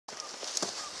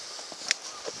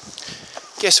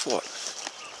guess what?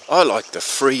 I like the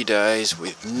free days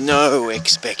with no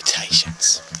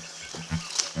expectations.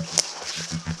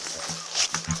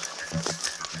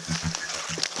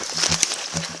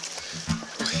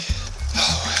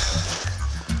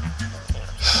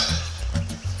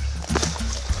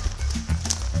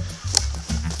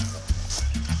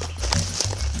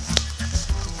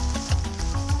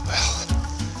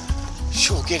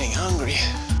 Sure getting hungry.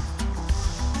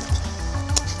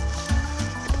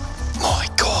 My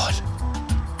God.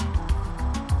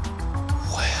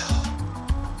 Wow.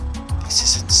 This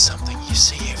isn't something you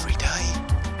see every day.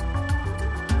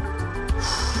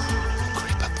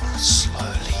 Creep up on it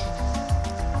slowly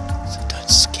so don't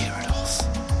scare it off.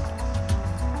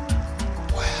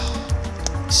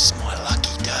 Wow. This is my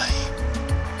lucky day.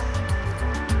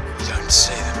 You don't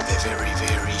see them. They're very,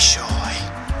 very shy.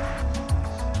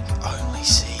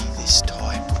 See this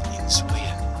type in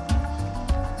Sweden,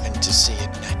 and to see it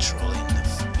natural in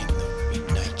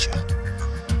nature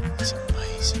is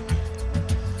amazing.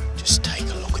 Just take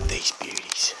a look at these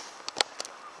beauties.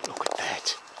 Look at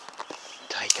that.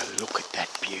 Take a look at that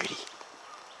beauty.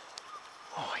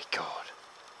 Oh my God.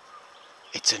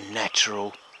 It's a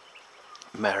natural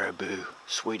marabou,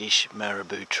 Swedish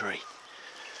marabou tree.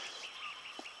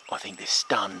 I think they're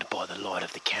stunned by the light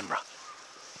of the camera.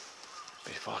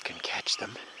 But if I can catch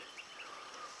them,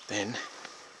 then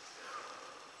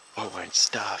I won't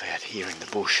starve out here in the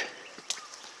bush.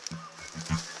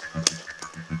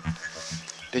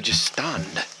 They're just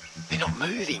stunned. They're not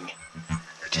moving.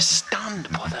 They're just stunned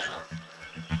by the...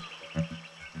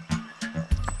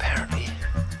 Apparently,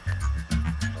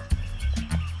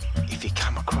 if you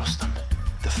come across them,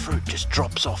 the fruit just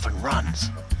drops off and runs.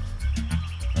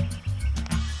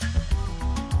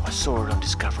 I saw it on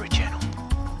Discovery Channel.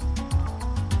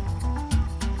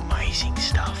 Amazing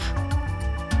stuff.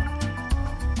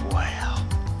 Wow.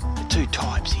 The two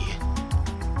types here.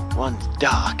 One's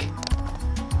dark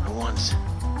and one's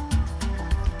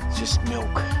just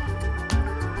milk.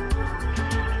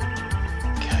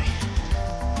 Okay.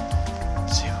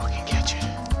 Let's see if I can catch it.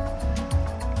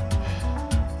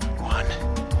 1,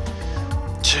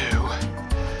 2,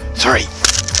 3.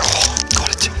 Oh, got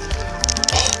it.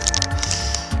 Oh.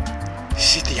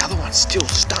 See, the other one's still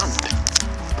stunned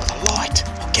by the light.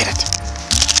 Get it.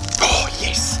 Oh,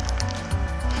 yes.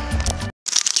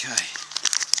 Okay.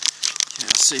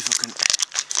 I'll see if I can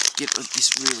get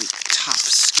this really tough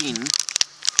skin.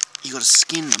 You got to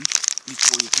skin them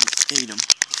before you can eat them.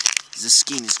 Because the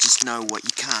skin is just no way.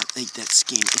 You can't eat that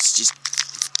skin. It's just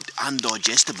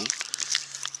undigestible.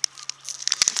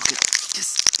 Look at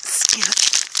just skin it.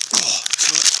 Oh,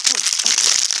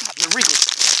 the wriggle.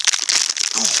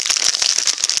 Oh,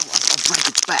 I'll break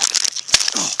its back.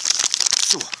 Oh.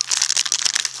 Sure. I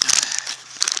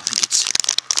think it's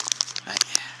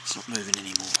not moving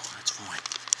anymore. That's fine.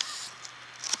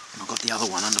 And I've got the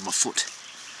other one under my foot.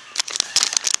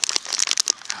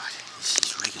 Right, this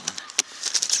is wriggling.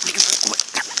 It's wriggling. Oh,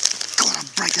 that one. God, I'll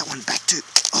break that one back too.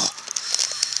 Oh.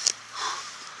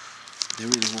 They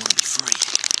really want to be free.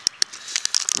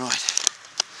 Right.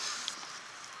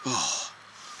 Oh.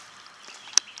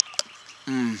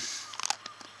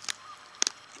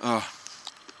 Oh.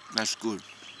 That's good.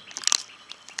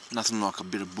 Nothing like a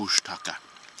bit of bush tucker,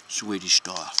 Swedish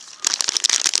style.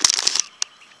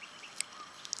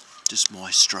 Just my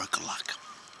stroke of luck.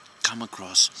 Come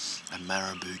across a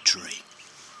marabou tree.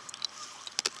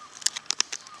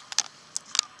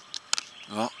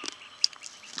 Oh,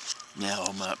 now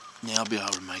I'll be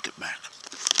able to make it back.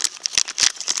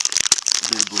 A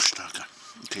bit of bush tucker,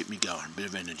 keep me going. A bit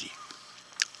of energy.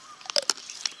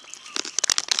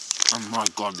 Oh my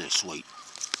God, they're sweet.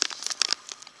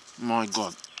 My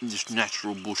God, this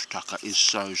natural bush tucker is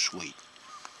so sweet.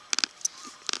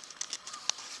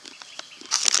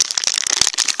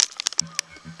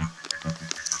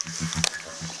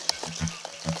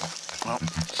 Well,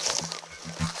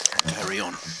 carry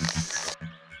on.